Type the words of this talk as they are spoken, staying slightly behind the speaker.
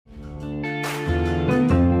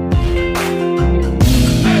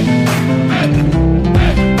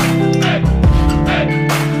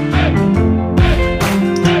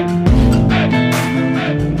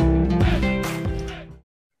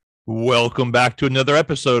Welcome back to another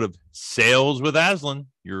episode of Sales with Aslan,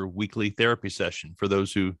 your weekly therapy session for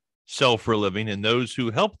those who sell for a living and those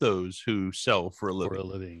who help those who sell for a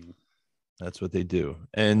living. That's what they do.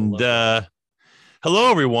 And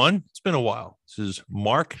hello, everyone. It's been a while. This is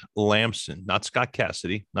Mark Lamson, not Scott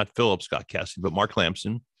Cassidy, not Philip Scott Cassidy, but Mark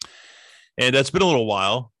Lamson. And it's been a little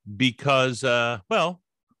while because, our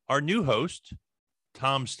new host,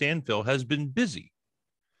 Tom Stanfill, has been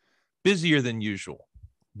busier than usual.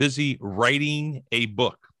 Busy writing a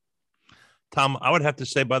book. Tom, I would have to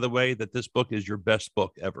say, by the way, that this book is your best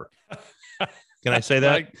book ever. Can I say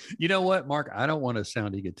that? You know what, Mark? I don't want to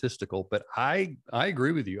sound egotistical, but I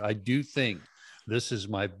agree with you. I do think this is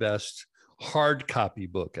my best hard copy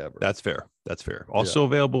book ever. That's fair. Also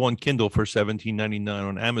available on Kindle for $17.99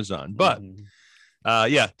 on Amazon. But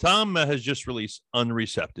Tom has just released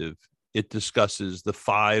Unreceptive. It discusses the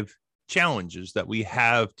 5 challenges that we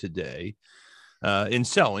have today in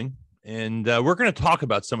selling. And we're going to talk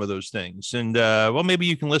about some of those things. And maybe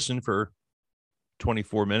you can listen for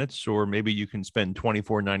 24 minutes, or maybe you can spend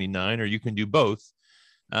 $24.99, or you can do both.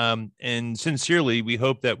 And sincerely, we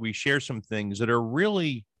hope that we share some things that are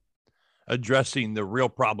really addressing the real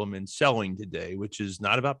problem in selling today, which is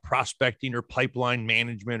not about prospecting or pipeline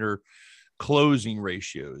management or closing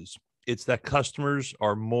ratios. It's that customers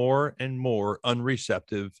are more and more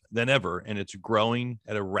unreceptive than ever, and it's growing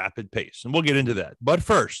at a rapid pace. And we'll get into that. But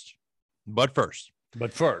first,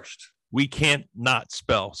 we can't not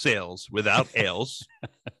spell sales without ales.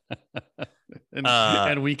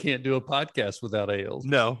 and we can't do a podcast without ales.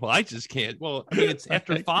 No, I just can't. Well, I mean, it's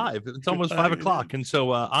after 5. It's almost 5 o'clock. And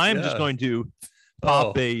so I'm just going to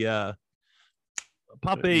pop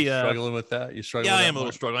struggling with that? You struggling? Yeah, with I that, am a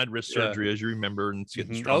little struggling. I had wrist surgery, as you remember, and it's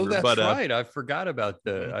getting stronger. Oh, that's right. I forgot about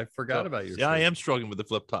that. I forgot about your. Yeah, I am struggling with the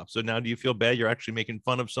flip top. So now, do you feel bad? You're actually making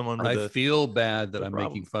fun of someone. I feel bad that I'm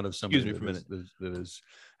problem. making fun of somebody. Excuse me for a minute. That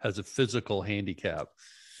has a physical handicap.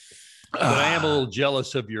 But I am a little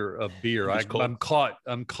jealous of your beer. I'm caught.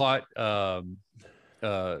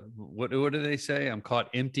 What do they say? I'm caught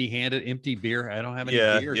empty-handed, empty beer. I don't have any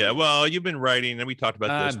beer. Yeah. Well, you've been writing, and we talked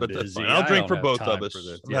about this, but that's fine. I'll drink for both of us.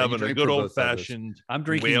 I'm having a good old-fashioned. I'm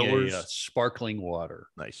drinking a sparkling water.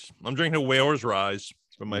 Nice. I'm drinking a Whalers Rise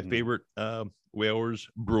from my favorite Whalers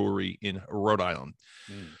brewery in Rhode Island.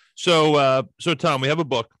 So Tom, we have a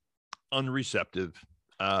book, Unreceptive,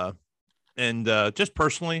 and just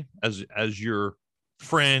personally, as your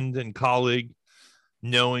friend and colleague,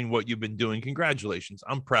 knowing what you've been doing, congratulations.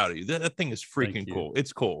 I'm proud of you. That thing is freaking cool.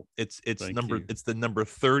 It's cool. It's the number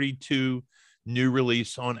 32 new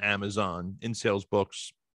release on Amazon in sales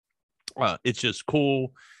books. It's just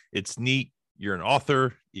cool. It's neat. You're an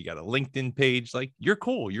author. You got a LinkedIn page. Like, you're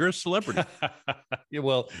cool. You're a celebrity. Yeah,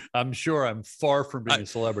 well, I'm sure I'm far from being a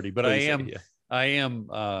celebrity, but I am. And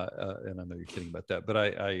I know you're kidding about that, but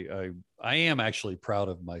I am actually proud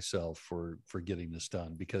of myself for getting this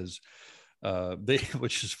done, because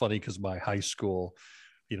which is funny, because my high school,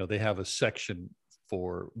 they have a section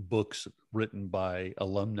for books written by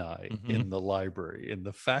alumni in the library. And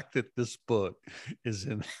the fact that this book is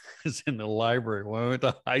in the library when I went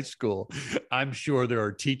to high school, I'm sure there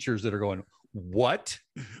are teachers that are going, what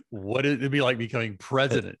it'd be like becoming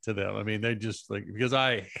president to them. I mean, they just because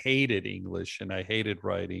I hated English and I hated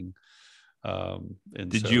writing.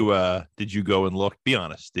 Did you go and look? Be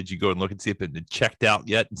honest. Did you go and look and see if it had checked out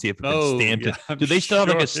yet, and see if it had been stamped? Yeah, do they still have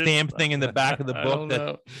like a stamp thing in the back of the book?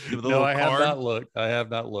 No, I have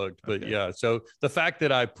not looked. But yeah, so the fact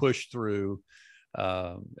that I pushed through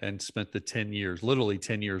and spent the literally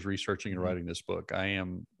 10 years researching and writing this book, I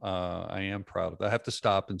am proud of it. I have to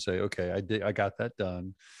stop and say, okay, I got that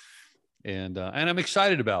done. And I'm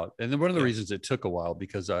excited about it. And then one of the reasons it took a while,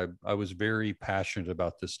 because I was very passionate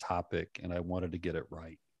about this topic and I wanted to get it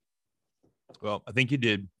right. Well, I think you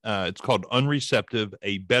did. It's called Unreceptive,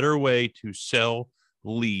 a better way to sell,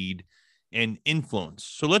 lead, and influence.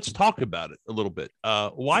 So let's talk about it a little bit.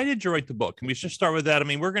 Why did you write the book? Can we just start with that? I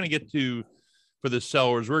mean, we're going to get to, for the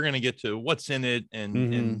sellers, we're going to get to what's in it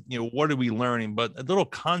and what are we learning, but a little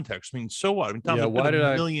context. I mean, so what? I mean, Tom, why did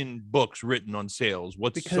a million books written on sales?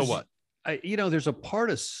 So what? There's a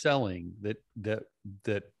part of selling that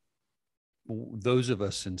those of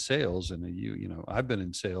us in sales, and I've been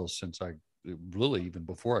in sales since really even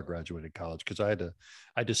before I graduated college, because I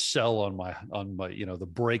had to sell on my the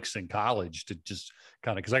breaks in college to just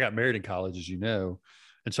kind of, because I got married in college, as you know,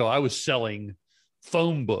 and so I was selling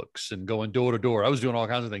phone books and going door to door. I was doing all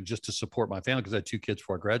kinds of things just to support my family, because I had 2 kids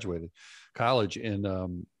before I graduated college, and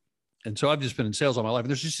so I've just been in sales all my life. And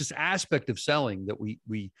there's just this aspect of selling that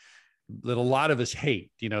that a lot of us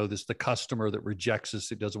hate, the customer that rejects us,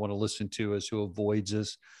 that doesn't want to listen to us, who avoids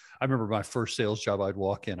us. I remember my first sales job, I'd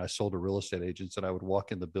walk in, I sold to real estate agents, and I would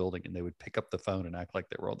walk in the building and they would pick up the phone and act like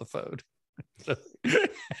they were on the phone. So,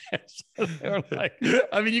 so they were like,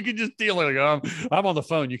 I mean, you can just deal like, I'm on the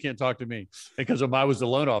phone. You can't talk to me, because I was the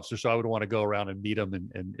loan officer. So I would want to go around and meet them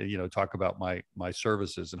and talk about my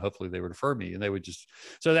services, and hopefully they would refer me, and they would just,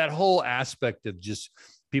 so that whole aspect of just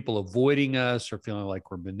people avoiding us or feeling like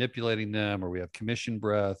we're manipulating them or we have commission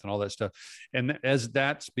breath and all that stuff. And as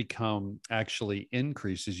that's become actually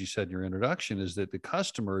increased, as you said in your introduction, is that the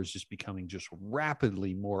customer is just becoming just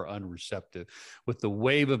rapidly more unreceptive with the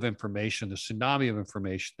wave of information, the tsunami of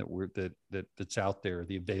information that's out there.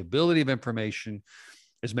 The availability of information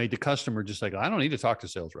has made the customer just like, I don't need to talk to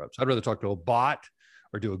sales reps. I'd rather talk to a bot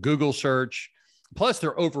or do a Google search. Plus,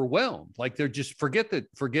 they're overwhelmed. Like, they're just forget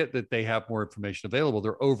that they have more information available.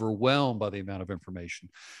 They're overwhelmed by the amount of information.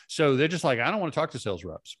 So they're just like, I don't want to talk to sales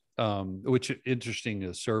reps. Which interesting,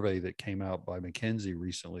 a survey that came out by McKinsey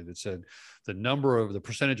recently that said the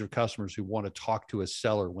percentage of customers who want to talk to a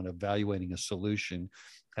seller when evaluating a solution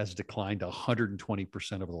has declined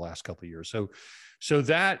 120% over the last couple of years. So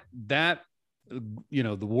that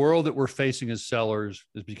the world that we're facing as sellers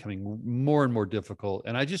is becoming more and more difficult.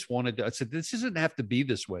 And I said, this doesn't have to be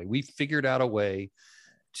this way. We figured out a way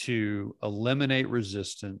to eliminate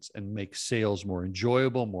resistance and make sales more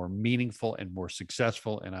enjoyable, more meaningful, and more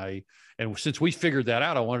successful. And since we figured that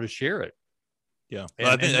out, I wanted to share it. Yeah.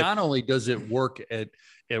 And not only does it work at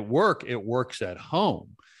work, it works at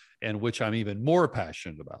home, and which I'm even more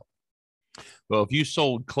passionate about. Well, if you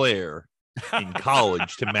sold Claire in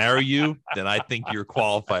college to marry you, then I think you're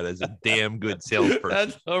qualified as a damn good salesperson.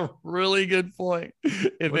 That's a really good point.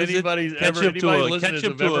 If anybody's ever catch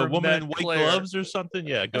up to a woman in white gloves or something,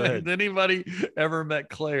 yeah, go ahead. Has anybody ever met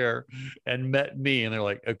Claire and met me, and they're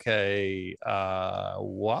like, okay,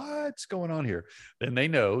 what's going on here? Then they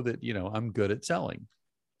know that I'm good at selling,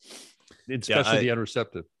 especially the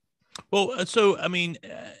unreceptive. Well, so I mean,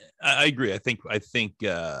 I agree. I think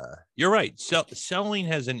you're right. Selling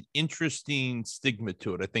has an interesting stigma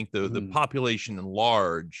to it. I think the population in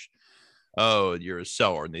large, oh, you're a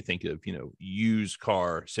seller, and they think of used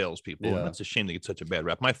car salespeople. Yeah. And that's a shame they get such a bad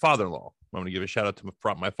rap. My father-in-law, I'm going to give a shout out to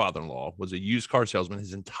my father-in-law, was a used car salesman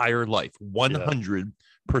his entire life.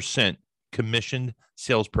 100% commissioned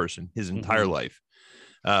salesperson his entire life.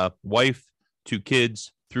 Wife, 2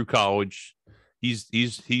 kids, through college.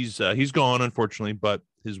 He's gone, unfortunately, but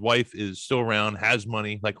his wife is still around, has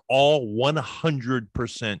money, like all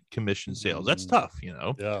 100% commission sales. That's tough,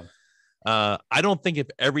 Yeah. I don't think if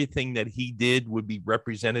everything that he did would be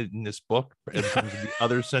represented in this book in terms of the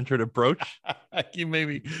other-centered approach. He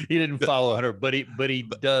didn't follow her, but he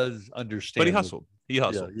does understand. But he hustled.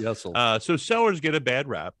 Yeah, he hustled. So sellers get a bad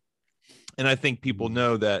rap. And I think people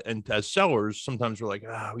know that. And as sellers, sometimes we're like,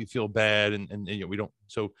 we feel bad and we don't.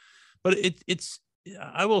 So, but it's,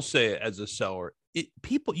 I will say as a seller,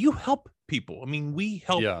 you help people. I mean, we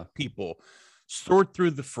help people sort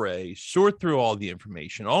through the fray, sort through all the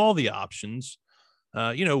information, all the options.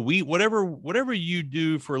 Whatever you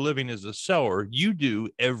do for a living as a seller, you do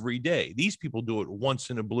every day. These people do it once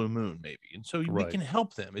in a blue moon, maybe. And so we can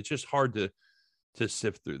help them. It's just hard to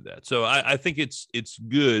sift through that. So I think it's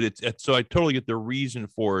good. So I totally get the reason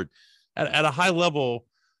for it at a high level.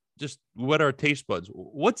 Just whet our taste buds.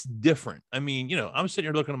 What's different? I mean, I'm sitting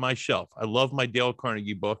here looking at my shelf. I love my Dale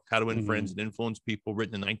Carnegie book, How to Win Friends and Influence People,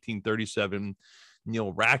 written in 1937.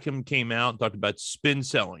 Neil Rackham came out and talked about spin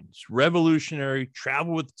selling. It's revolutionary.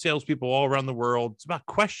 Travel with salespeople all around the world. It's about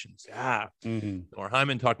questions. Or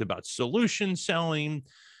Hyman talked about solution selling.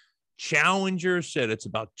 Challenger said it's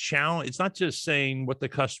about challenge. It's not just saying what the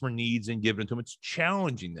customer needs and giving it to them. It's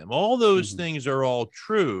challenging them. All those things are all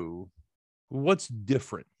true. What's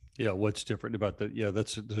different? Yeah, what's different about that? Yeah,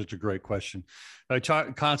 that's such a great question. I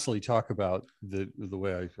constantly talk about the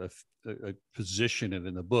way I position it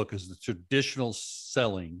in the book is the traditional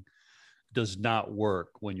selling does not work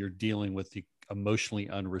when you're dealing with the emotionally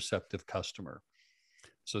unreceptive customer.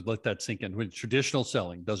 So let that sink in. When traditional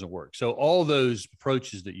selling doesn't work. So all those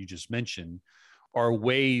approaches that you just mentioned are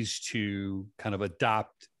ways to kind of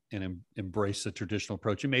adopt and embrace the traditional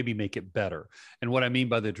approach and maybe make it better. And what I mean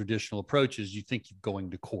by the traditional approach is you think you're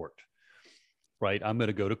going to court, right? I'm going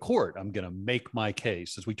to go to court. I'm going to make my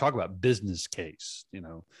case. As we talk about business case,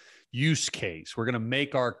 use case, we're going to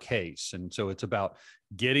make our case. And so it's about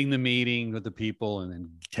getting the meeting with the people and then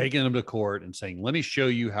taking them to court and saying, let me show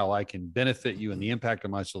you how I can benefit you and the impact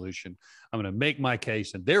of my solution. I'm going to make my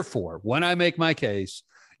case. And therefore, when I make my case,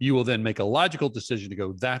 you will then make a logical decision to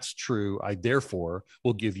go, that's true. I therefore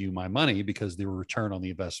will give you my money because the return on the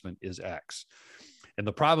investment is X. And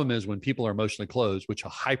the problem is when people are emotionally closed, which a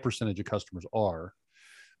high percentage of customers are,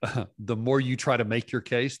 the more you try to make your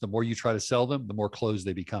case, the more you try to sell them, the more closed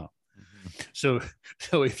they become. So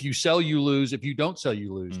if you sell, you lose. If you don't sell,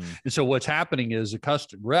 you lose. And so what's happening is the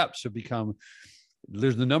custom reps have become,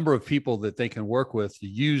 there's the number of people that they can work with to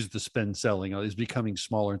use the spin selling is becoming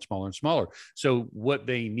smaller and smaller and smaller. So what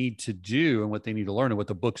they need to do and what they need to learn and what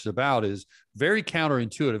the book's about is very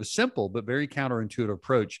counterintuitive, simple, but very counterintuitive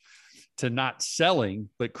approach to not selling,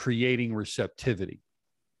 but creating receptivity.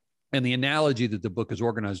 And the analogy that the book is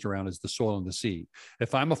organized around is the soil and the seed.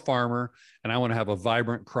 If I'm a farmer and I want to have a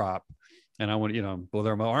vibrant crop, and I want,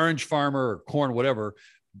 whether I'm an orange farmer or corn, whatever,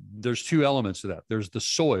 there's two elements to that. There's the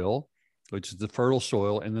soil, which is the fertile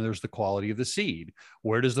soil, and then there's the quality of the seed.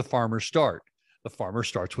 Where does the farmer start? The farmer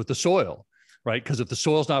starts with the soil, right? Because if the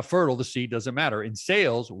soil's not fertile, the seed doesn't matter. In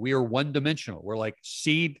sales, we are one-dimensional. We're like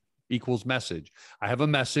seed equals message. I have a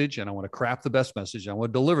message, and I want to craft the best message. And I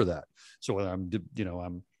want to deliver that. So whether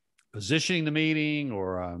I'm positioning the meeting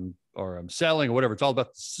or I'm selling or whatever, it's all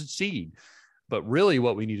about the seed. But really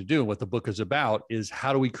what we need to do and what the book is about is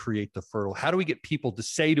how do we create the fertile? How do we get people to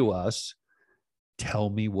say to us, tell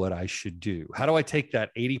me what I should do? How do I take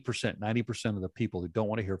that 80%, 90% of the people who don't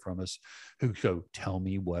want to hear from us, who go, tell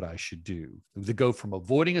me what I should do? They go from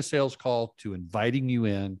avoiding a sales call to inviting you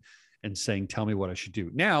in and saying, tell me what I should do.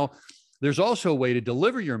 Now, there's also a way to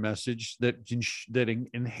deliver your message that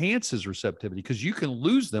enhances receptivity, because you can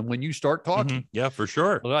lose them when you start talking. Yeah, for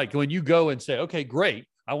sure. Like when you go and say, okay, great,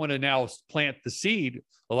 I want to now plant the seed.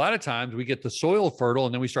 A lot of times we get the soil fertile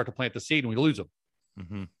and then we start to plant the seed and we lose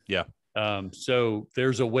them. Yeah. So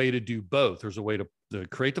there's a way to do both. There's a way to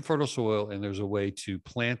create the fertile soil, and there's a way to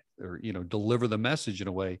plant or, deliver the message in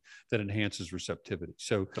a way that enhances receptivity.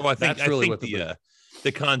 So I think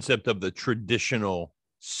the concept of the traditional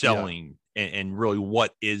selling and really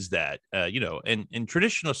what is that, and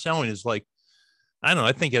traditional selling is like, I don't know,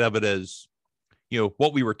 I think of it as,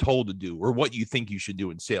 what we were told to do or what you think you should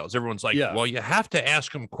do in sales. Everyone's like, well, you have to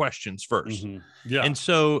ask them questions first. Yeah. And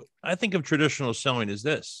so I think of traditional selling as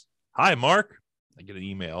this. Hi, Mark. I get an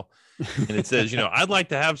email and it says, I'd like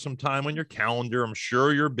to have some time on your calendar. I'm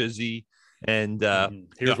sure you're busy. And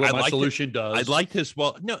here's what my solution does. I'd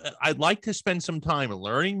like to spend some time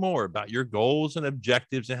learning more about your goals and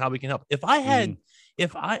objectives and how we can help. If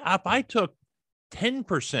I took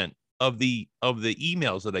 10% of the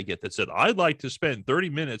emails that I get that said, I'd like to spend 30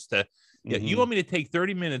 minutes to, you want me to take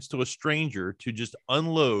 30 minutes to a stranger to just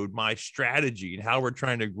unload my strategy and how we're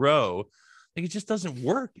trying to grow. Like, it just doesn't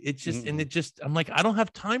work. It's just, I'm like, I don't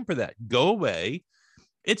have time for that. Go away.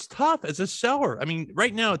 It's tough as a seller. I mean,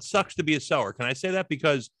 right now it sucks to be a seller. Can I say that?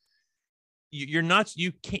 Because you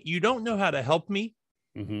don't know how to help me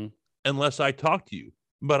unless I talk to you,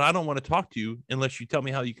 but I don't want to talk to you unless you tell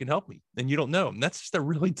me how you can help me. And you don't know. And that's just a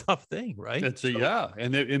really tough thing, right?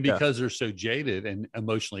 And because they're so jaded and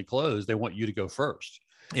emotionally closed, they want you to go first.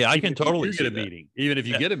 Yeah, I can totally get a meeting. Even if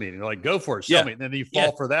you get a meeting, they're like, go for it, sell me. And then you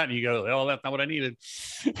fall for that and you go, oh, that's not what I needed.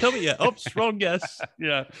 Tell me, oops, wrong guess.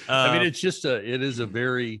 I mean, it is a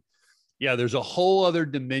very, there's a whole other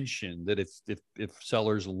dimension that if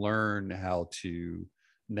sellers learn how to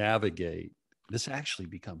navigate, this actually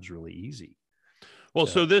becomes really easy. Well,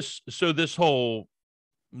 so this whole,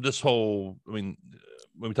 I mean,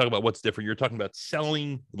 when we talk about what's different, you're talking about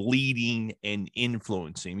selling, leading, and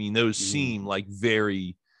influencing. I mean, those seem like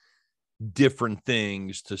very different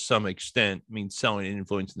things to some extent. I mean, selling and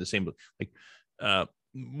influencing the same, like,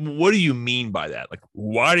 what do you mean by that? Like,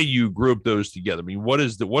 why do you group those together? I mean, what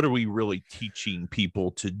are we really teaching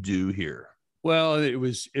people to do here? Well, it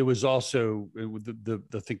was also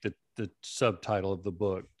I think that the subtitle of the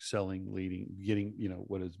book, Selling, Leading, Getting,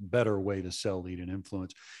 what is better way to sell, lead, and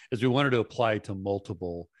influence, is we wanted to apply to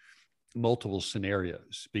multiple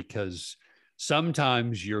scenarios, because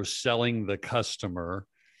sometimes you're selling the customer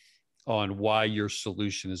on why your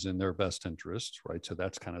solution is in their best interest, right? So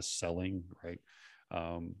that's kind of selling, right?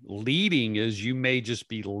 Leading is you may just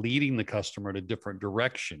be leading the customer in a different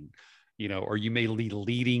direction, or you may be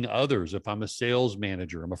leading others. If I'm a sales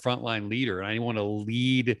manager, I'm a frontline leader, and I want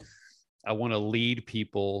to lead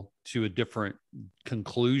people to a different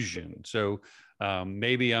conclusion. So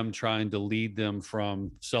maybe I'm trying to lead them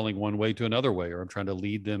from selling one way to another way, or I'm trying to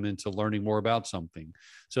lead them into learning more about something.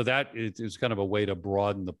 So that is kind of a way to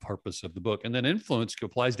broaden the purpose of the book. And then influence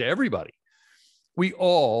applies to everybody. We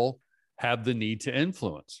all have the need to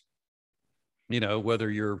influence,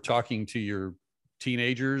 whether you're talking to your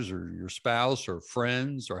teenagers or your spouse or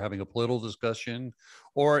friends, or having a political discussion,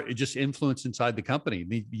 or just influence inside the company. I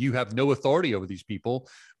mean, you have no authority over these people,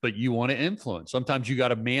 but you want to influence. Sometimes you got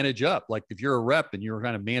to manage up. Like if you're a rep and you're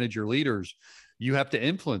going to manage your leaders, you have to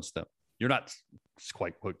influence them. You're not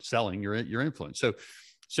quite quote selling, you're influence.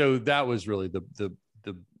 so that was really the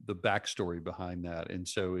backstory behind that. And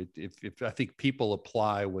so if I think people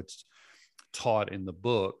apply what's taught in the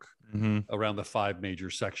book around the 5 major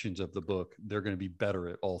sections of the book, they're going to be better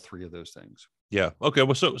at all 3 of those things. Yeah. Okay.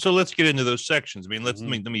 Well, so let's get into those sections. I mean, let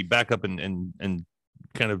me back up and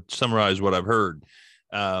kind of summarize what I've heard.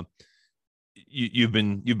 You've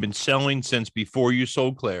been selling since before you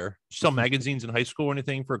sold Claire. Sell magazines in high school or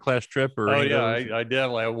anything for a class trip? Or I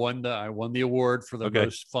definitely I won the award for the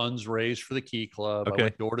most funds raised for the Key Club. I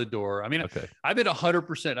went door to door. I mean, I've been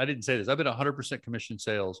 100%. I didn't say this. I've been 100% commission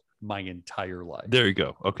sales my entire life. There you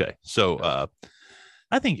go. Okay, so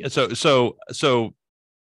I think so.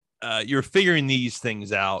 You're figuring these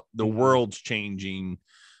things out. The world's changing.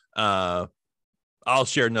 I'll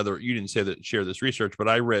share another. You didn't say that. Share this research, but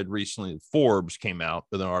I read recently that Forbes came out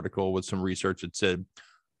with an article with some research that said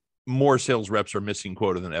more sales reps are missing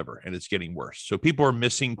quota than ever, and it's getting worse. So people are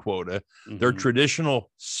missing quota. They're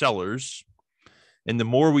traditional sellers, and the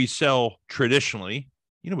more we sell traditionally,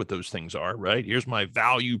 you know what those things are, right? Here's my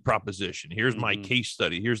value proposition. Here's my case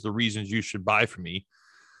study. Here's the reasons you should buy from me.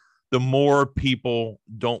 The more people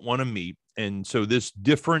don't want to meet, and so this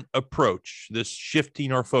different approach, this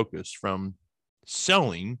shifting our focus from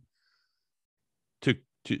selling to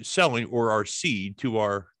selling or our seed to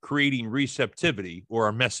our creating receptivity or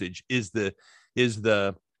our message is the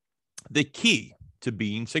key to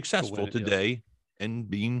being successful today and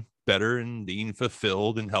being better and being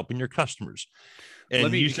fulfilled and helping your customers.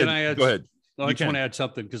 And can I add? Go ahead. I just want to add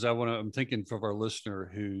something because I'm thinking of our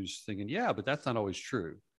listener who's thinking, yeah, but that's not always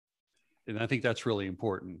true. And I think that's really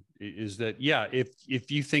important is that,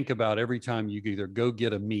 if you think about every time you either go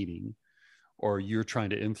get a meeting or you're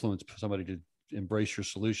trying to influence somebody to embrace your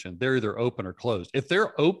solution, they're either open or closed. If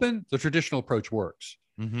they're open, the traditional approach works.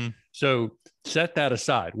 So set that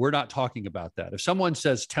aside. We're not talking about that. If someone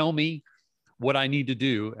says, tell me what I need to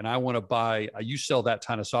do, and I want to buy, you sell that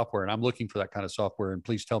kind of software and I'm looking for that kind of software and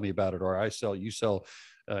please tell me about it. Or you sell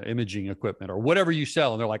imaging equipment or whatever you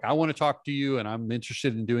sell. And they're like, I want to talk to you and I'm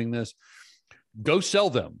interested in doing this. Go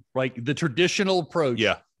sell them. Like the traditional approach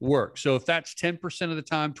works. So if that's 10% of the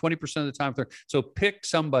time, 20% of the time, so pick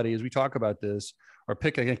somebody as we talk about this, or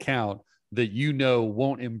pick an account that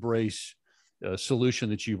won't embrace a solution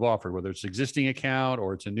that you've offered, whether it's an existing account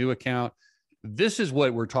or it's a new account. This is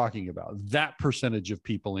what we're talking about. That percentage of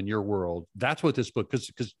people in your world. That's what this book.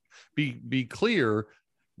 Because be clear.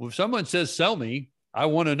 If someone says sell me, I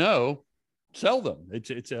want to know. Sell them.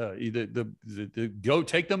 It's go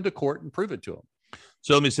take them to court and prove it to them.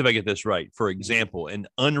 So let me see if I get this right. For example, an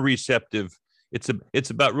unreceptive, it's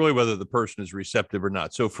about really whether the person is receptive or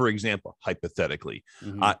not. So for example, hypothetically,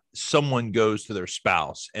 someone goes to their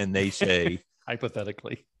spouse and they say,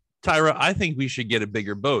 hypothetically, Tyra, I think we should get a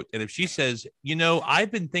bigger boat. And if she says,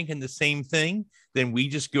 I've been thinking the same thing, then we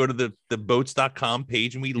just go to the boats.com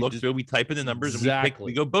page and we look through, we type in the numbers and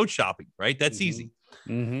we go boat shopping, right? That's easy.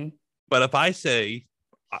 But if I say,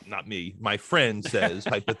 not me, my friend says,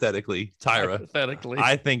 hypothetically, Tyra,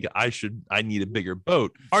 I think I need a bigger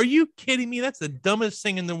boat. Are you kidding me? That's the dumbest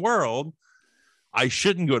thing in the world. I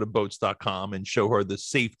shouldn't go to boats.com and show her the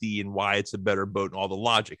safety and why it's a better boat and all the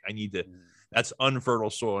logic. That's unfertile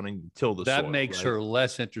soil and I need to till the soil. That makes her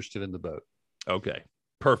less interested in the boat. Okay.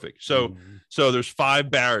 Perfect. So there's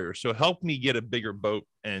 5 barriers. So help me get a bigger boat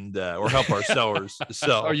and or help our sellers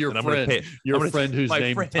sell. Or your friend, who's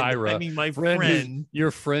named Tyra. I mean, my friend.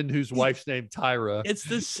 Your friend whose wife's named Tyra. It's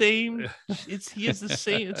the same. He is the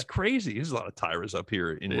same. It's crazy. There's a lot of Tyras up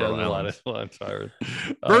here in Rhode Island. A lot of Tyras.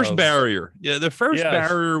 First barrier. Yeah, the first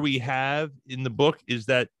barrier we have in the book is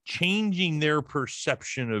that changing their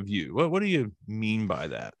perception of you. What do you mean by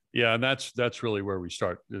that? Yeah, and that's really where we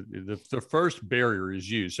start. The first barrier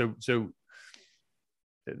is you. So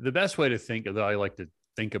the best way to think that I like to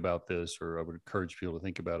think about this, or I would encourage people to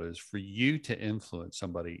think about it, is for you to influence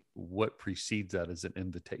somebody, what precedes that is an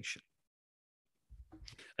invitation.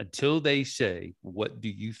 Until they say, what do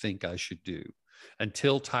you think I should do?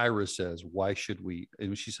 Until Tyra says, why should we,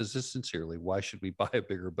 and she says this sincerely, why should we buy a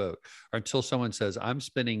bigger boat? Or until someone says, I'm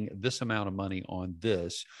spending this amount of money on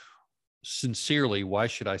this, sincerely, why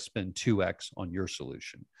should I spend 2x on your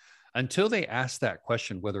solution? Until they ask that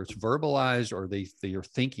question, whether it's verbalized or they are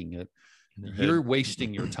thinking it, you're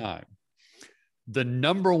wasting your time. The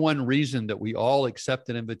number one reason that we all accept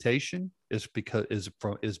an invitation is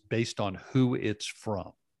based on who it's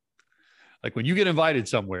from. Like when you get invited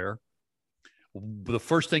somewhere, the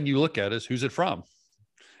first thing you look at is who's it from.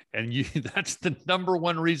 And that's the number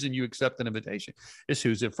one reason you accept an invitation is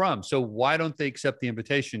who's it from. So why don't they accept the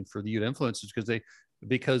invitation for you to influence?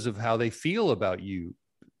 Because of how they feel about you,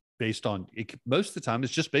 based on it. Most of the time,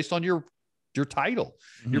 it's just based on your your title.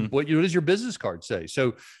 Mm-hmm. What does your business card say?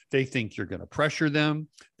 So they think you're going to pressure them.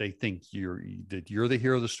 They think you're the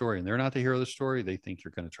hero of the story and they're not the hero of the story. They think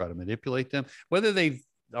you're going to try to manipulate them, whether they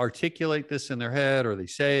articulate this in their head or they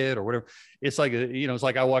say it or whatever. It's like, it's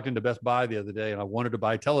like I walked into Best Buy the other day and I wanted to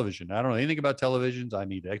buy television. I don't know anything about televisions. I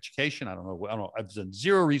need education. I don't know. I've done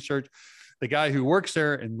zero research. The guy who works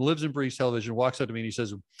there and lives and breathes television walks up to me and he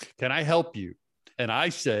says, "Can I help you?" And I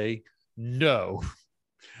say, "No,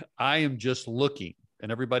 I am just looking."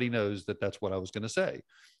 And everybody knows that that's what I was going to say.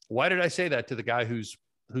 Why did I say that to the guy whose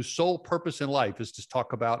sole purpose in life is to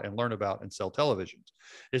talk about and learn about and sell televisions?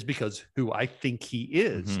 Is because who I think he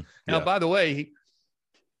is. Mm-hmm. Now, by the way,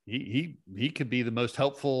 he could be the most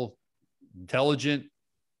helpful, intelligent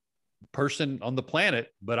person on the planet,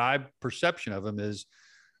 but my perception of him is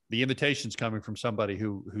the invitation's coming from somebody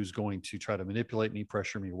who's going to try to manipulate me,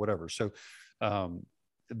 pressure me, or whatever. So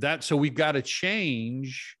so we've got to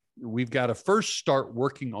change. We've got to first start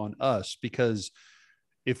working on us, because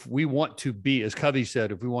if we want to be, as Covey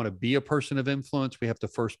said, if we want to be a person of influence, we have to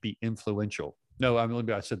first be influential. No,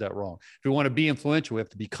 I said that wrong. If we want to be influential, we have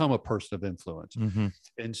to become a person of influence. Mm-hmm.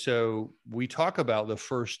 And so we talk about the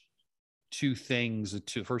first two things,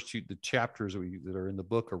 the chapters that are in the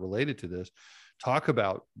book are related to this, talk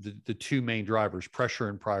about the two main drivers, pressure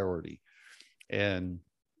and priority. And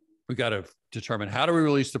we got to determine, how do we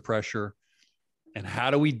release the pressure and how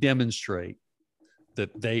do we demonstrate that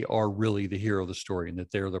they are really the hero of the story and that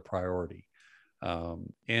they're the priority. And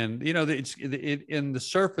it's in the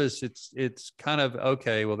surface, it's kind of,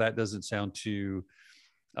 okay, well, that doesn't sound too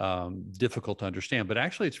difficult to understand, but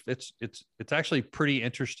actually it's actually pretty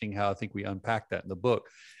interesting how I think we unpack that in the book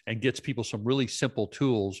and gets people some really simple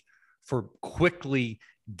tools for quickly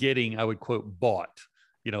getting, I would quote, bought,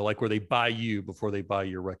 like where they buy you before they buy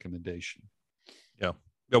your recommendation. Yeah.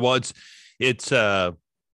 Well, it's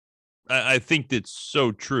I think it's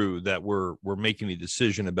so true that we're making a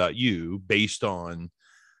decision about you based on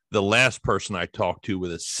the last person I talked to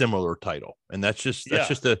with a similar title. And that's just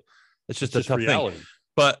a tough reality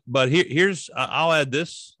thing. But here's, I'll add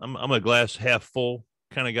this. I'm a glass half full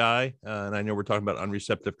kind of guy. And I know we're talking about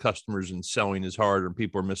unreceptive customers and selling is hard and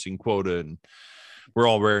people are missing quota and we're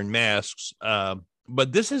all wearing masks.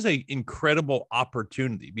 But this is an incredible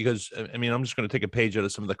opportunity because, I mean, I'm just going to take a page out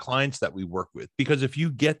of some of the clients that we work with, because if you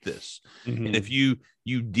get this and if you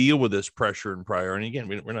deal with this pressure and priority, and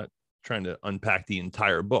again, we're not trying to unpack the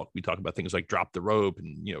entire book. We talk about things like drop the rope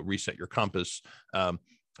and, reset your compass. And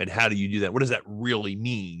how do you do that? What does that really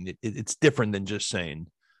mean? It's different than just saying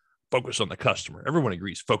focus on the customer. Everyone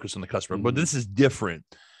agrees, focus on the customer, but this is different.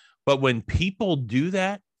 But when people do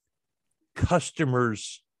that,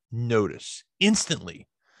 customers notice instantly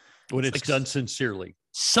when it's done sincerely.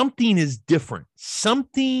 Something is different.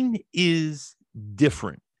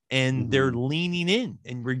 And they're leaning in,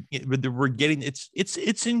 and we're getting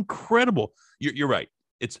it's incredible. You're right.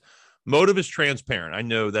 It's motive is transparent. I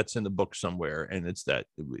know that's in the book somewhere, and it's that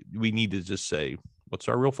we need to just say what's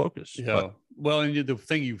our real focus. Yeah. Well, and the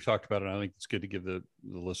thing you've talked about, and I think it's good to give the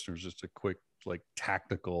listeners just a quick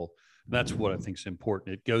tactical. That's what I think is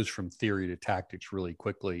important. It goes from theory to tactics really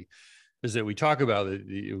quickly. Is that we talk about it.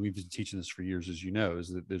 We've been teaching this for years, as you know, is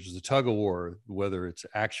that there's a tug of war, whether it's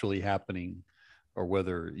actually happening or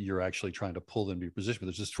whether you're actually trying to pull them to your position. But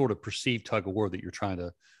there's this sort of perceived tug of war that you're trying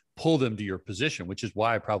to pull them to your position, which is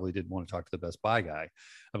why I probably didn't want to talk to the Best Buy guy.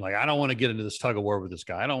 I'm like, I don't want to get into this tug of war with this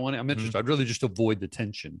guy. I'm interested. I'd really just avoid the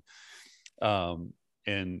tension. But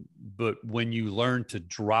when you learn to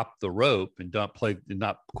drop the rope and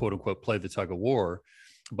not quote unquote play the tug of war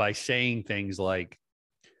by saying things like,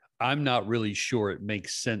 I'm not really sure it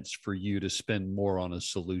makes sense for you to spend more on a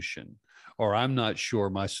solution, or I'm not sure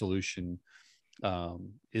my solution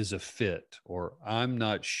is a fit, or I'm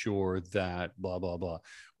not sure that blah, blah, blah,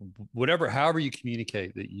 however you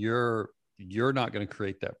communicate that you're not going to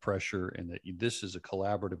create that pressure and that this is a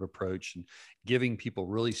collaborative approach, and giving people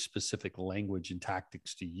really specific language and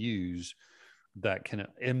tactics to use that can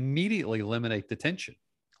immediately eliminate the tension.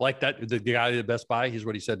 Like that, the guy at Best Buy, here's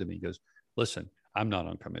what he said to me. He goes, listen, I'm not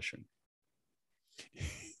on commission.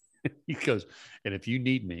 He goes, and if you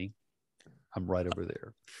need me, I'm right over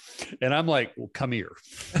there. And I'm like, well, come here.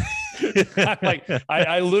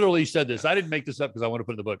 I literally said this. I didn't make this up because I want to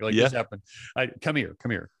put in the book. This happened. Come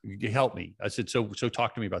here. Help me. I said, so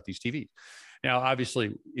talk to me about these TVs. Now,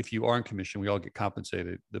 obviously, if you are in commission, we all get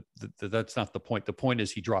compensated. That's not the point. The point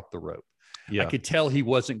is he dropped the rope. Yeah. I could tell he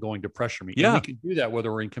wasn't going to pressure me. Yeah. And we can do that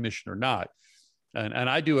whether we're in commission or not. And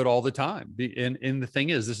I do it all the time. And the thing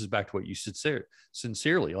is, this is back to what you said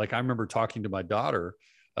sincerely. Like I remember talking to my daughter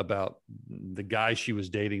about the guy she was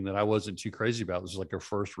dating that I wasn't too crazy about. It was like her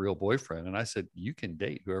first real boyfriend. And I said, you can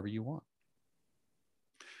date whoever you want.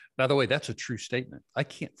 By the way, that's a true statement. I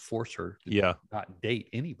can't force her to not date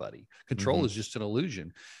anybody. Control is just an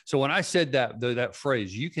illusion. So when I said that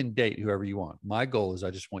phrase, you can date whoever you want, my goal is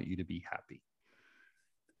I just want you to be happy.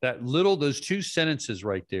 Those two sentences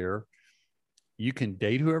right there, you can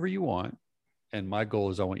date whoever you want, and my goal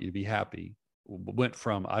is I want you to be happy, went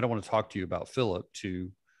from I don't want to talk to you about Philip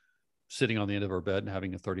to sitting on the end of our bed and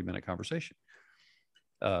having a 30-minute conversation.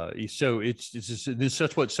 So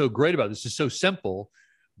that's what's so great about this. It's so simple,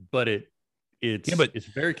 but it's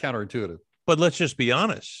very counterintuitive. But let's just be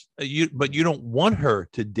honest. You don't want her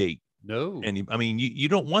to date. No. You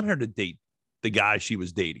don't want her to date the guy she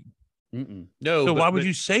was dating. No. So why would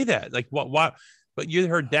you say that? Like why? But you're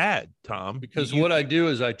her dad, Tom. Because what I do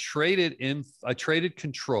is I traded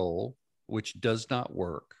control, which does not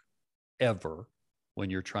work ever when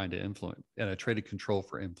you're trying to influence. And I traded control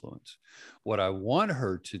for influence. What I want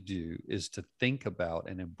her to do is to think about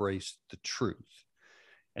and embrace the truth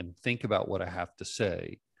and think about what I have to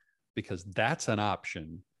say, because that's an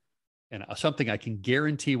option and something I can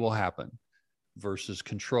guarantee will happen versus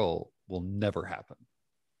control will never happen.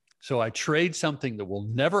 So I trade something that will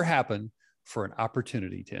never happen for an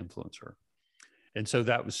opportunity to influence her. And so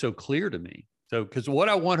that was so clear to me. So, because what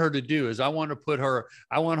I want her to do is I want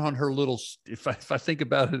on her little, if I think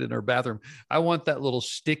about it in her bathroom, I want that little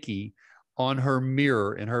sticky on her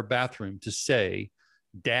mirror in her bathroom to say,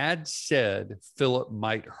 Dad said Philip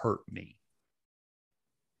might hurt me.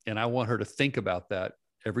 And I want her to think about that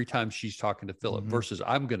every time she's talking to Philip versus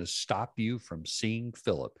I'm going to stop you from seeing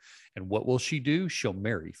Philip. And what will she do? She'll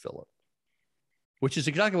marry Philip, which is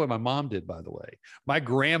exactly what my mom did, by the way. My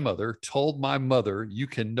grandmother told my mother, you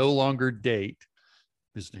can no longer date.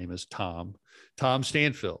 His name is Tom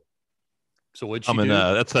Stanfield. So what'd she do?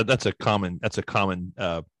 That's a common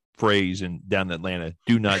phrase down in Atlanta.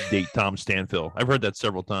 Do not date Tom Stanfield. I've heard that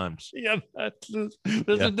several times. Yeah, that's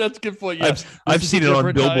a good point. Yeah, I've seen it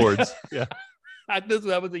on billboards. Yeah.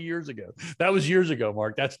 That was years ago. That was years ago,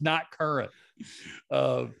 Mark. That's not current.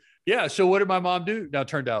 Yeah. So what did my mom do? Now, it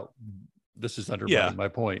turned out this is undermining my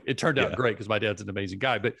point. It turned out great because my dad's an amazing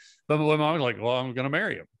guy. But my mom was like, well, I'm going to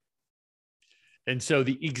marry him. And so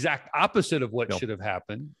the exact opposite of what should have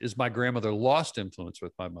happened is my grandmother lost influence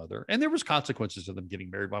with my mother. And there was consequences of them getting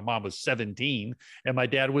married. My mom was 17 and my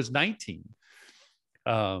dad was 19.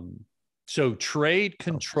 So trade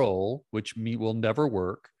control, which will never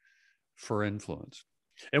work, for influence.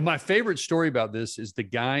 And my favorite story about this is the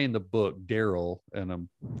guy in the book, Daryl, and I'm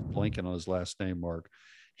blanking on his last name, Mark.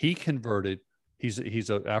 He converted, he's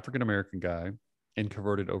an African-American guy and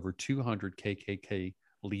converted over 200 KKK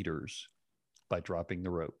leaders by dropping the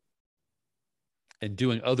rope and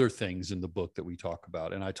doing other things in the book that we talk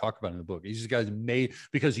about. And I talk about in the book. These guys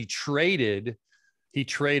because he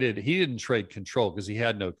didn't trade control because he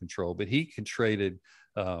had no control, but he traded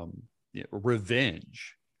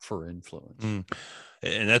revenge for influence.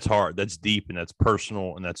 And that's hard. That's deep and that's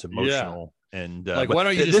personal and that's emotional. Yeah. And why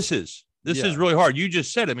don't you this is really hard. You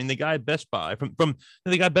just said, I mean, the guy at Best Buy from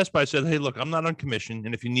the guy at Best Buy said, hey, look, I'm not on commission.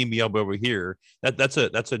 And if you need me, I'll be over here. That's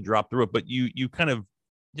a drop the rope. But you kind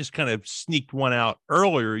of sneaked one out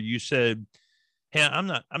earlier. You said, hey, I'm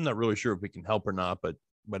not really sure if we can help or not, but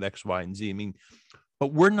X, Y, and Z. I mean,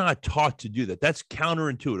 but we're not taught to do that. That's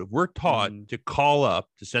counterintuitive. We're taught to call up,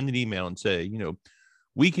 to send an email and say,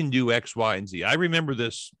 we can do X, Y, and Z. I remember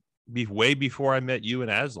this way before I met you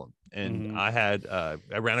and Aslan. And I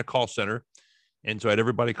ran a call center. And so I had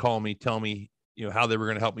everybody call me, tell me, how they were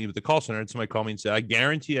going to help me with the call center. And somebody called me and said, I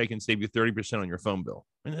guarantee I can save you 30% on your phone bill.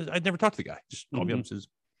 And I'd never talked to the guy. Just called me up and says,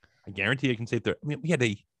 I guarantee I can save 30. I mean, we had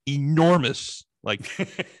a enormous,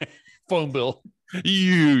 phone bill,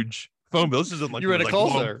 huge phone bill. This isn't like, you were at a call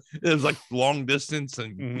center. It was like long distance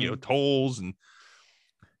and, tolls.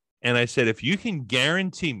 And I said, if you can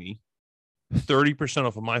guarantee me 30%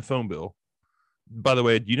 off of my phone bill, by the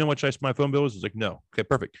way, do you know how much my phone bill is? It's like, no. Okay,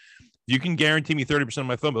 perfect. You can guarantee me 30% of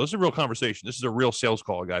my phone bill. This is a real conversation. This is a real sales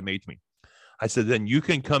call a guy made to me. I said, then you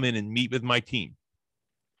can come in and meet with my team.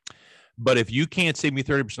 But if you can't save me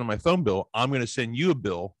 30% of my phone bill, I'm going to send you a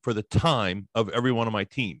bill for the time of every one of my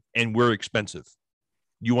team. And we're expensive.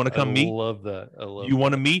 You want to come meet? I love that. You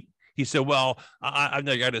want to meet? He said, well, I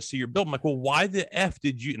got to see your bill. I'm like, well, why the F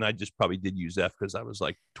did you? And I just probably did use F because I was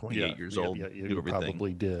like 28 years old. Yeah, you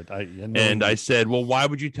probably did. I said, well, why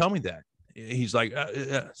would you tell me that? He's like,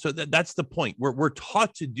 so that's the point. We're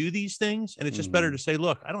taught to do these things. And it's just better to say,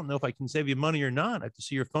 look, I don't know if I can save you money or not. I have to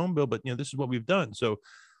see your phone bill, but this is what we've done. So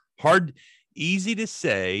easy to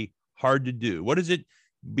say, hard to do. What is it?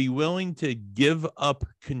 be willing to give up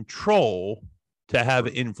control to have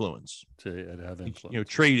influence. Trade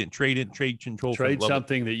control. Trade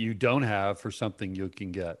something that you don't have for something you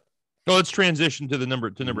can get. Well, let's transition to number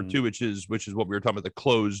two, which is what we were talking about, the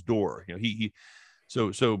closed door.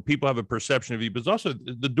 So people have a perception of you, but also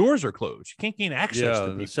the doors are closed. You can't gain access to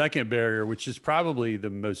people. The second barrier, which is probably the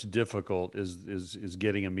most difficult, is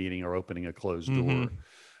getting a meeting or opening a closed door.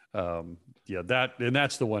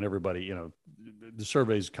 That's the one everybody, the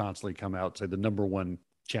surveys constantly come out and say the number one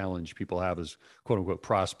challenge people have is quote unquote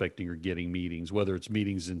prospecting or getting meetings, whether it's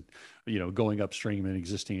meetings in, going upstream in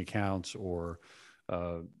existing accounts or,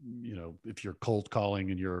 if you're cold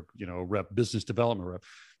calling and you're, a rep, business development rep.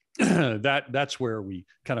 That's where we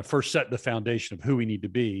kind of first set the foundation of who we need to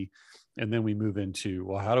be, and then we move into,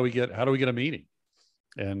 well, how do we get a meeting?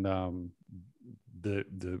 And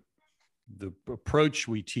the approach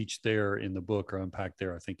we teach there in the book or unpack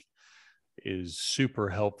there, I think, is super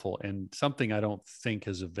helpful and something I don't think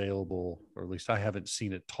is available, or at least I haven't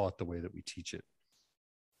seen it taught the way that we teach it.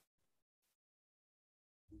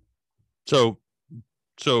 So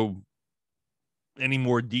any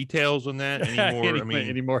more details on that?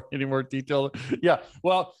 Any more detail? Yeah.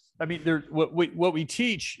 Well, I mean, what we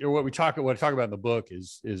teach or what I talk about in the book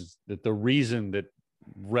is that the reason that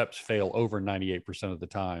reps fail over 98% of the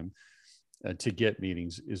time to get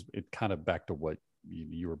meetings is it kind of back to what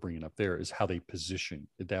you were bringing up there, is how they position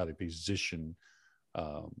the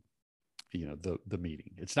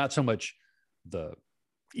meeting. It's not so much the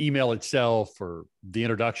email itself or the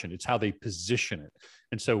introduction, it's how they position it.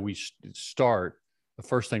 And so we start the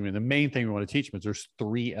first thing, and the main thing we want to teach them is there's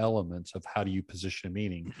 3 elements of how do you position a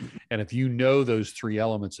meeting. And if you know those 3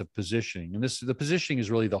 elements of positioning, and the positioning is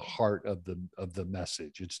really the heart of the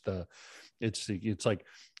message. It's like,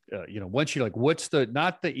 once you're like, what's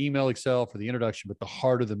not the email itself or the introduction, but the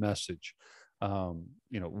heart of the message.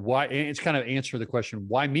 Why? And it's kind of answer the question,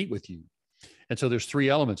 why meet with you? And so there's 3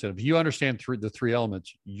 elements. And if you understand the 3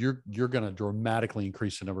 elements, you're going to dramatically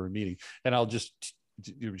increase the number of meetings. And I'll just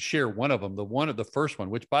share one of them. The first one,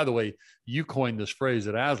 which, by the way, you coined this phrase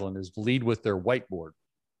at Aslan, is lead with their whiteboard.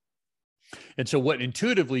 And so what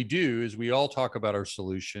intuitively do is we all talk about our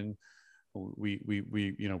solution.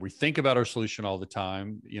 We think about our solution all the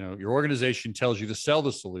time. Your organization tells you to sell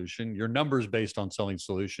the solution. Your numbers based on selling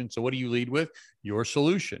solution. So what do you lead with? Your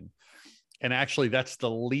solution. And actually, that's the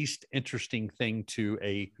least interesting thing to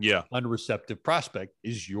a unreceptive prospect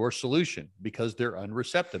is your solution, because they're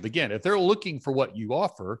unreceptive. Again, if they're looking for what you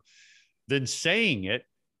offer, then saying it,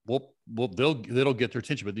 it'll get their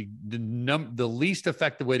attention. But the least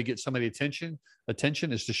effective way to get somebody attention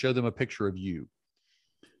is to show them a picture of you.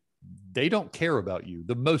 They don't care about you.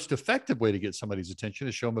 The most effective way to get somebody's attention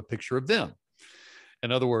is show them a picture of them.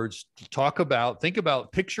 In other words,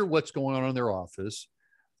 picture what's going on in their office.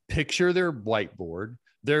 Picture their whiteboard.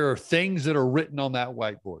 There are things that are written on that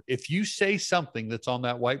whiteboard. If you say something that's on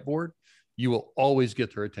that whiteboard, you will always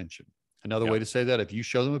get their attention. Another way to say that, if you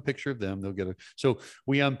show them a picture of them, they'll get it. So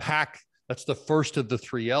we unpack, that's the first of the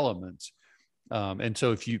 3 elements. And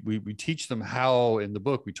so we teach them how, in the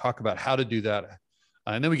book, we talk about how to do that.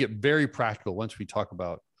 And then we get very practical. Once we talk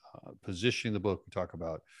about positioning the book, we talk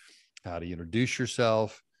about how to introduce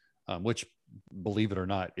yourself, which, believe it or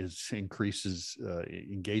not, increases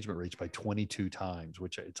engagement rates by 22 times,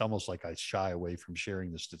 which it's almost like I shy away from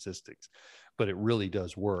sharing the statistics, but it really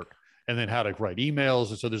does work. And then how to write emails.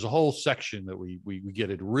 And so there's a whole section that we get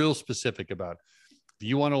it real specific about. If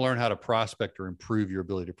you want to learn how to prospect or improve your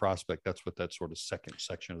ability to prospect, that's what that sort of second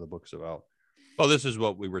section of the book's about. Well, this is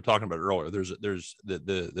what we were talking about earlier. There's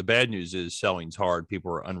the bad news is selling's hard.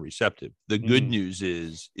 People are unreceptive. The good news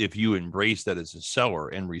is if you embrace that as a seller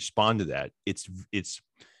and respond to that,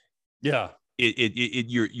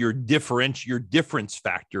 your difference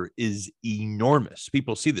factor is enormous.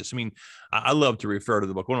 People see this. I mean, I love to refer to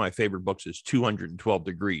the book. One of my favorite books is 212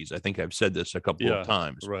 Degrees. I think I've said this a couple of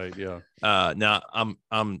times. Right. Yeah. Now I'm,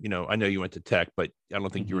 I know you went to tech, but I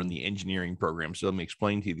don't think you were in the engineering program. So let me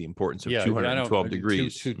explain to you the importance of 212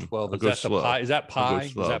 degrees. 212. Is that pi?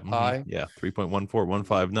 Is that pi? Yeah.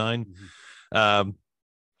 3.14159.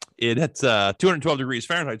 It's 212 degrees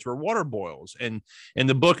Fahrenheit where water boils, and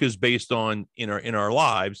the book is based on in our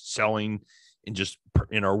lives, selling, and just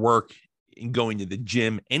in our work, and going to the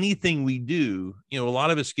gym, anything we do. A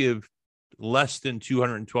lot of us give less than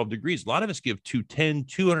 212 degrees. A lot of us give 210,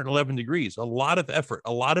 211 degrees. A lot of effort,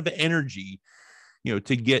 a lot of energy,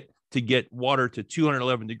 to get water to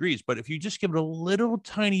 211 degrees. But if you just give it a little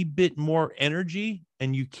tiny bit more energy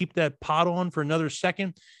and you keep that pot on for another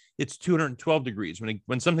second, it's 212 degrees.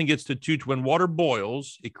 When something gets to when water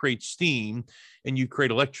boils, it creates steam and you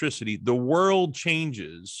create electricity. The world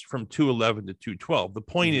changes from 211 to 212. The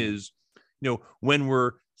point is, when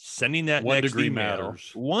we're sending that next email,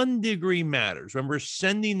 1 degree matters. When we're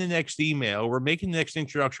sending the next email, we're making the next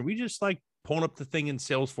introduction. We just like pulling up the thing in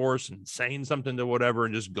Salesforce and saying something to whatever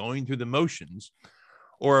and just going through the motions.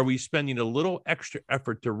 Or are we spending a little extra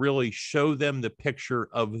effort to really show them the picture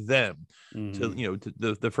of them? To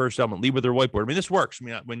the first element, lead with their whiteboard. I mean, this works. I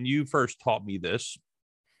mean, when you first taught me this,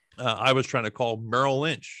 I was trying to call Merrill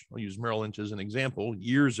Lynch. I'll use Merrill Lynch as an example.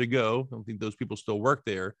 Years ago, I don't think those people still work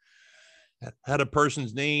there. Had a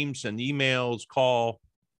person's name, send emails, call,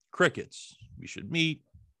 crickets. We should meet.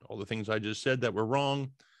 All the things I just said that were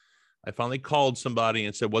wrong. I finally called somebody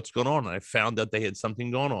and said, what's going on? And I found out they had something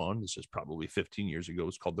going on. This is probably 15 years ago. It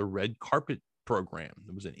was called the Red Carpet Program.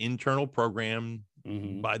 It was an internal program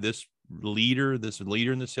by this leader in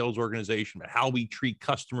the sales organization, about how we treat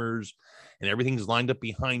customers, and everything's lined up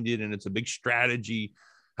behind it. And it's a big strategy,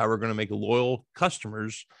 how we're going to make loyal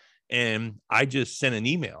customers. And I just sent an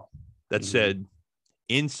email that said,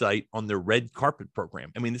 insight on the Red Carpet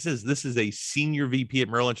Program. I mean, this is a senior VP at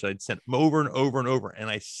Merrill Lynch. I'd sent them over and over and over, and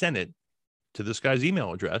I sent it to this guy's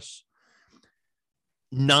email address.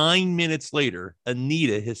 9 minutes later,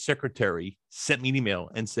 Anita, his secretary, sent me an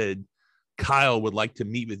email and said, Kyle would like to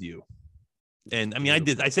meet with you. And I mean,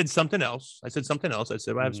 I said something else. I said,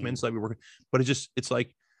 well, I have some insight we're working, but it's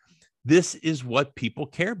like, this is what people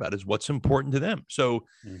care about, is what's important to them. So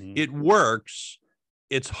it works.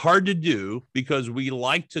 It's hard to do because we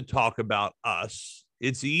like to talk about us.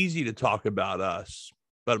 It's easy to talk about us,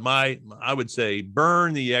 but I would say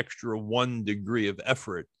burn the extra 1 degree of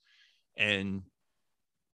effort and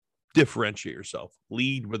differentiate yourself.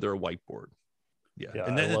 Lead with their whiteboard. Yeah.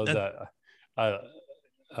 And I love that.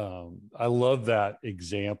 I love that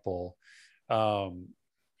example. You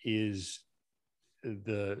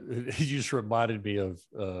just reminded me of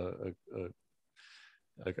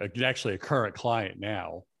actually a current client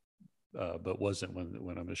now, but wasn't when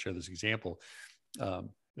I'm going to share this example.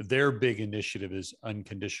 Their big initiative is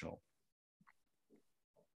unconditional.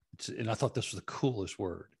 And I thought this was the coolest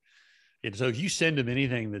word. And so if you send them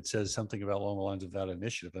anything that says something about along the lines of that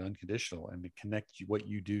initiative and unconditional, and to connect what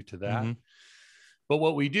you do to that. But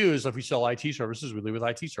what we do is, if we sell IT services, we lead with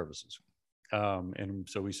IT services. And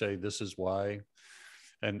so we say, this is why.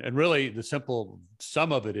 And really the simple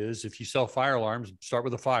sum of it is, if you sell fire alarms, start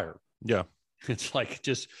with a fire. Yeah. It's like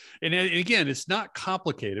and again, it's not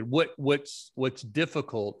complicated. What's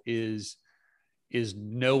difficult is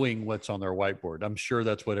knowing what's on their whiteboard. I'm sure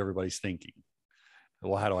that's what everybody's thinking.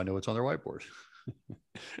 Well, how do I know what's on their whiteboard?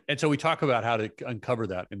 And so we talk about how to uncover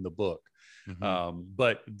that in the book.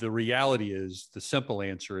 But the reality is, the simple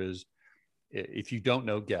answer is, if you don't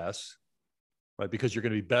know, guess. Right, because you're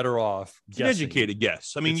going to be better off guessing. An educated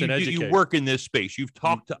guess. I mean, you work in this space. You've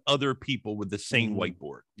talked to other people with the same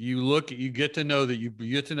whiteboard. You get to know that you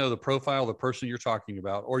get to know the profile of the person you're talking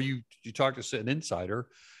about, or you talk to an insider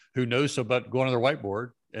who knows about going on their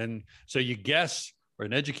whiteboard. And so you guess, or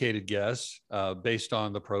an educated guess, based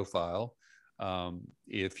on the profile.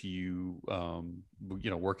 If you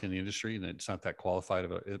work in the industry and it's not that qualified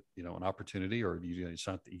of an opportunity, or it's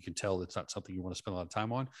not that you can tell it's not something you want to spend a lot of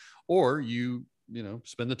time on, or you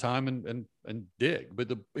spend the time and dig.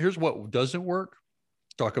 But here's what doesn't work: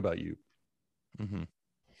 talk about you.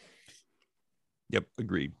 Yep,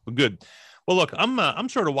 agreed. Well, good. Well, look, I'm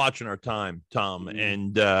sort of watching our time, Tom,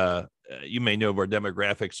 and you may know of our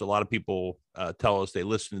demographics. A lot of people tell us they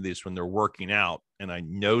listen to this when they're working out. And I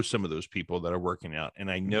know some of those people that are working out,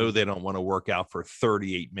 and I know they don't want to work out for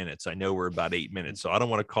 38 minutes. I know we're about 8 minutes, so I don't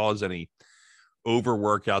want to cause any over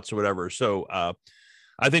workouts or whatever. So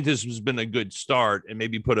I think this has been a good start, and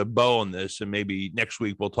maybe put a bow on this. And maybe next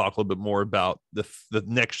week we'll talk a little bit more about the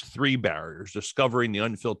next 3 barriers: discovering the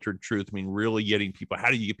unfiltered truth. I mean, really getting people.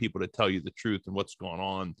 How do you get people to tell you the truth and what's going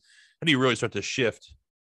on? How do you really start to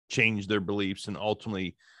change their beliefs, and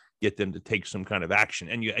ultimately get them to take some kind of action?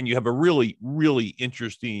 And you have a really, really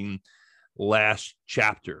interesting last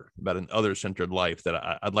chapter about an other-centered life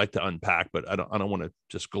that I'd like to unpack, but I don't want to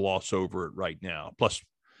just gloss over it right now. Plus,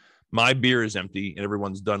 my beer is empty and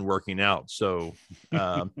everyone's done working out. So,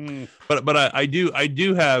 but I do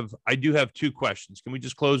have 2 questions. Can we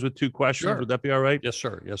just close with 2 questions? Sure. Would that be all right? Yes,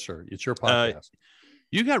 sir. Yes, sir. It's your podcast.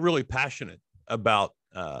 You got really passionate about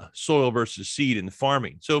soil versus seed in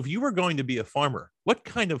farming. So if you were going to be a farmer, what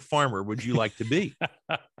kind of farmer would you like to be?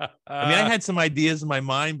 I mean, I had some ideas in my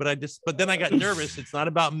mind, but then I got nervous. It's not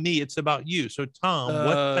about me. It's about you. So Tom,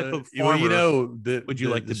 what type of farmer would you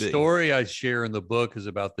like to be? The story I share in the book is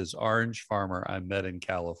about this orange farmer I met in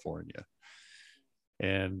California.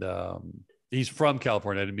 And he's from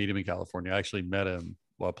California. I didn't meet him in California. I actually met him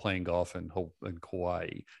while playing golf in Kauai.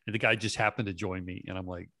 And the guy just happened to join me. And I'm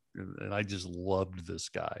like, and I just loved this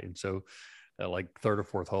guy. And so at like third or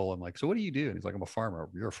fourth hole, I'm like, so what do you do? And he's like, I'm a farmer.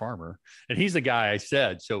 You're a farmer. And he's the guy I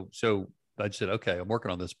said. So I said, okay, I'm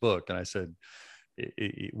working on this book. And I said,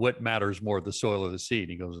 what matters more, the soil or the seed?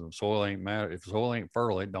 He goes, the soil ain't matter. If soil ain't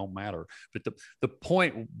fertile, it don't matter. But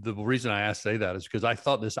the reason I say that is because I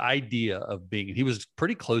thought this idea of being, he was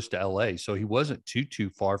pretty close to LA. So he wasn't too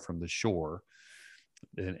far from the shore.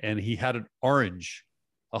 And he had an orange,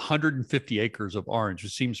 150 acres of orange,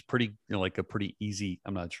 which seems pretty, like a pretty easy.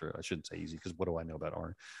 I'm not sure. I shouldn't say easy because what do I know about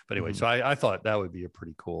orange? But anyway, so I thought that would be a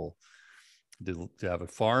pretty cool to have a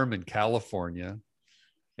farm in California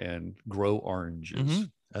and grow oranges.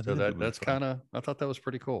 So that's kind of, I thought that was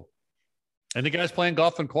pretty cool. And the guy's playing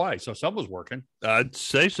golf in Kauai, so someone's working. I'd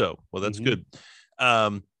say so. Well, that's good.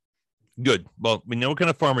 Good. Well, we know what kind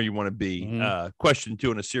of farmer you want to be. Question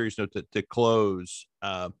two, on a serious note to close.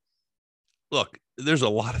 Look, there's a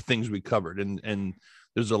lot of things we covered, and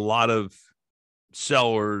there's a lot of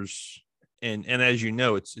sellers, and as you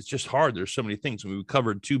know, it's just hard. There's so many things. We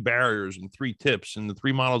covered 2 barriers and 3 tips and the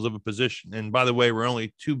 3 models of a position. And by the way, we're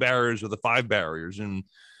only 2 barriers of the 5 barriers, and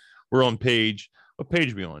we're on what page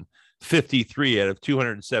are we on? 53 out of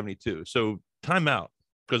 272. So time out,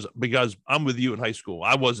 because I'm with you in high school.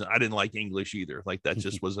 I didn't like English either. Like, that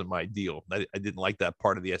just wasn't my deal. I didn't like that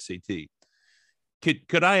part of the SAT.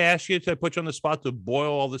 Could I ask you to put you on the spot to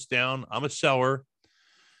boil all this down? I'm a seller.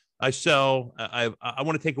 I sell. I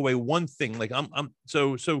want to take away one thing. Like,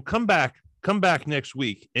 so come back next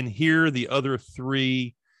week and hear the other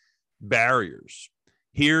 3 barriers.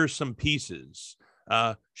 Hear some pieces.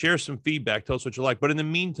 Share some feedback. Tell us what you like. But in the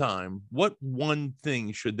meantime, what one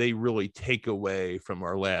thing should they really take away from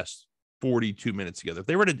our last 42 minutes together?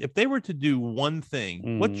 If they were to do one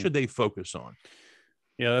thing, what should they focus on?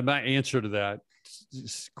 Yeah, my answer to that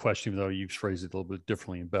question, though you've phrased it a little bit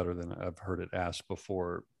differently and better than I've heard it asked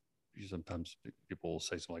before. Sometimes people will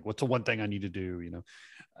say something like, what's the one thing I need to do?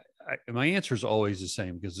 My answer is always the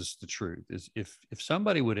same, because it's the truth. Is if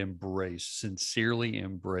somebody would sincerely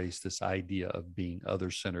embrace this idea of being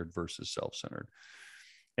other-centered versus self-centered.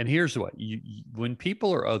 And here's what, when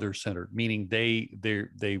people are other-centered, meaning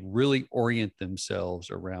they really orient themselves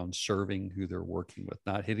around serving who they're working with,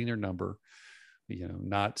 not hitting their number,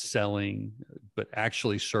 not selling, but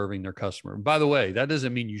actually serving their customer. And by the way, that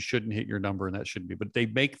doesn't mean you shouldn't hit your number, and that shouldn't be, but they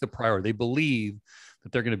make the priority. They believe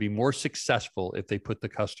that they're going to be more successful if they put the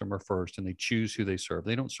customer first and they choose who they serve.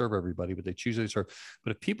 They don't serve everybody, but they choose who they serve.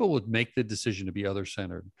 But if people would make the decision to be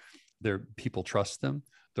other-centered, people trust them.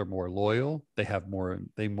 They're more loyal. What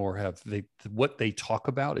they talk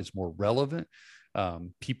about is more relevant.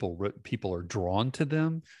 People are drawn to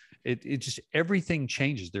them. It just, everything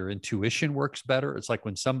changes. Their intuition works better. It's like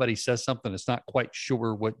when somebody says something, it's not quite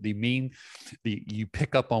sure what they mean. You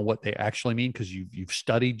pick up on what they actually mean because you've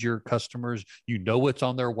studied your customers. You know what's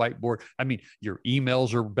on their whiteboard. I mean, your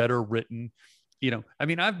emails are better written.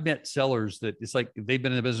 I've met sellers that it's like they've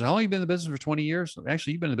been in the business. How long have you been in the business for 20 years?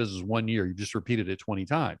 Actually, you've been in the business 1 year. You just repeated it 20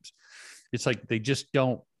 times. It's like they just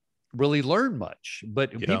don't really learn much.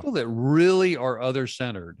 But people that really are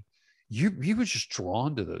other-centered, you were just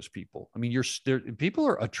drawn to those people. I mean, people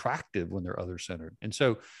are attractive when they're other-centered. And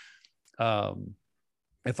so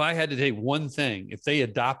if I had to take one thing, if they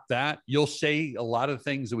adopt that, you'll say a lot of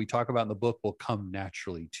things that we talk about in the book will come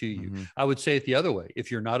naturally to you. I would say it the other way.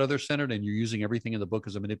 If you're not other-centered and you're using everything in the book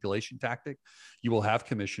as a manipulation tactic, you will have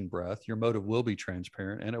commission breath. Your motive will be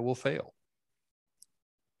transparent, and it will fail.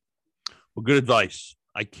 Well, good advice.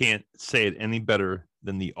 I can't say it any better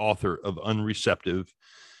than the author of Unreceptive.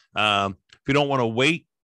 If you don't want to wait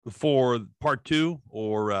for part 2,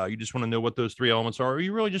 or you just want to know what those 3 elements are, or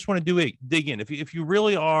you really just want to dig in. If you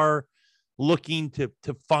really are looking to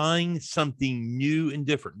find something new and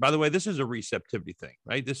different. By the way, this is a receptivity thing,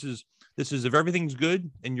 right? This is if everything's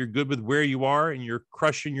good and you're good with where you are and you're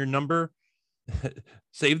crushing your number,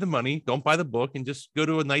 save the money, don't buy the book, and just go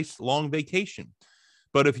to a nice long vacation.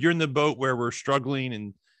 But if you're in the boat where we're struggling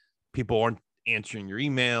and people aren't answering your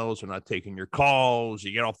emails, or not taking your calls,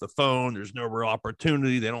 you get off the phone, there's no real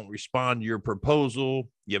opportunity, they don't respond to your proposal,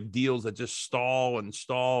 you have deals that just stall and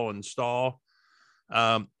stall and stall.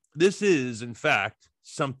 This is, in fact,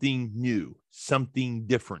 something new, something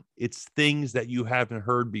different. It's things that you haven't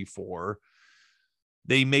heard before.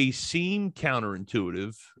 They may seem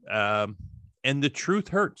counterintuitive, and the truth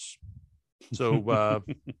hurts. So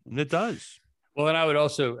it does. Well, and I would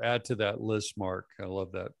also add to that list, Mark. I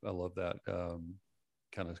love that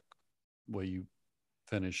kind of way you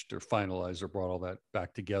finished or finalized or brought all that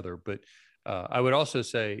back together. But I would also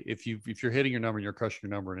say if you're hitting your number and you're crushing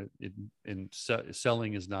your number, and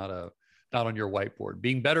selling is not on your whiteboard.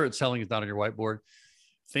 Being better at selling is not on your whiteboard.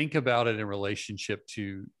 Think about it in relationship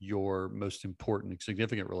to your most important and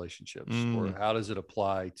significant relationships, or how does it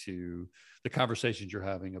apply to the conversations you're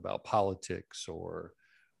having about politics or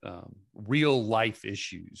real life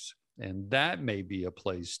issues. And that may be a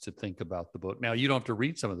place to think about the book. Now, you don't have to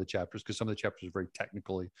read some of the chapters because some of the chapters are very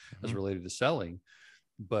technically as related to selling,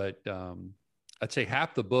 but I'd say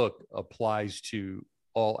half the book applies to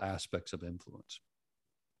all aspects of influence.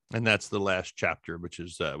 And that's the last chapter, which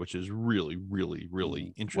is really, really,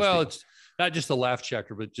 really interesting. Well, it's not just the last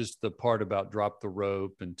chapter, but just the part about drop the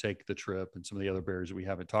rope and take the trip and some of the other barriers that we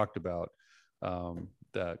haven't talked about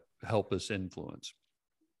that help us influence.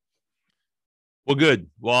 Well, good.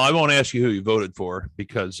 Well, I won't ask you who you voted for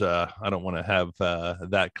because I don't want to have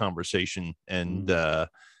that conversation and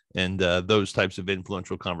those types of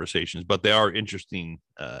influential conversations, but they are interesting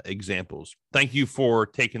examples. Thank you for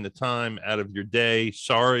taking the time out of your day.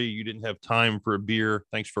 Sorry you didn't have time for a beer.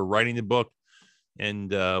 Thanks for writing the book, and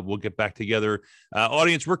we'll get back together.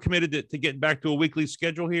 Audience, we're committed to getting back to a weekly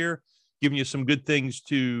schedule here, giving you some good things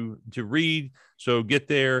to read. So get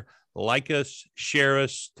there. Like us, share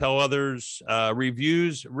us, tell others.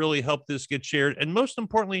 Reviews really help this get shared. And most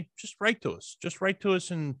importantly, just write to us. Just write to us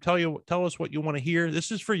and tell us what you want to hear.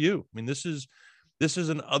 This is for you. I mean, this is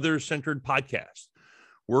an other-centered podcast.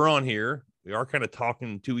 We're on here. We are kind of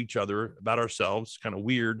talking to each other about ourselves, kind of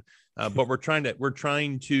weird. But we're trying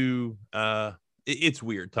to it's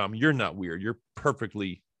weird, Tom. You're not weird. You're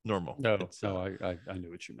perfectly normal. No, I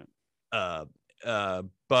knew what you meant.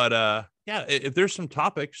 But yeah, if there's some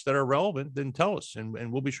topics that are relevant, then tell us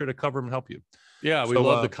and we'll be sure to cover them and help you. Yeah, we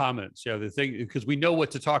love the comments. Yeah, the thing, because we know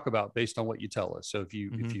what to talk about based on what you tell us. So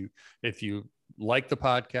if you like the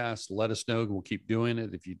podcast, let us know. We'll keep doing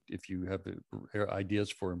it. If you have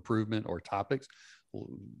ideas for improvement or topics,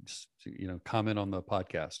 comment on the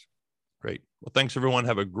podcast. Great. Well, thanks everyone.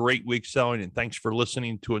 Have a great week selling, and thanks for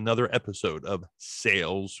listening to another episode of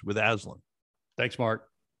Sales with Aslan. Thanks, Mark.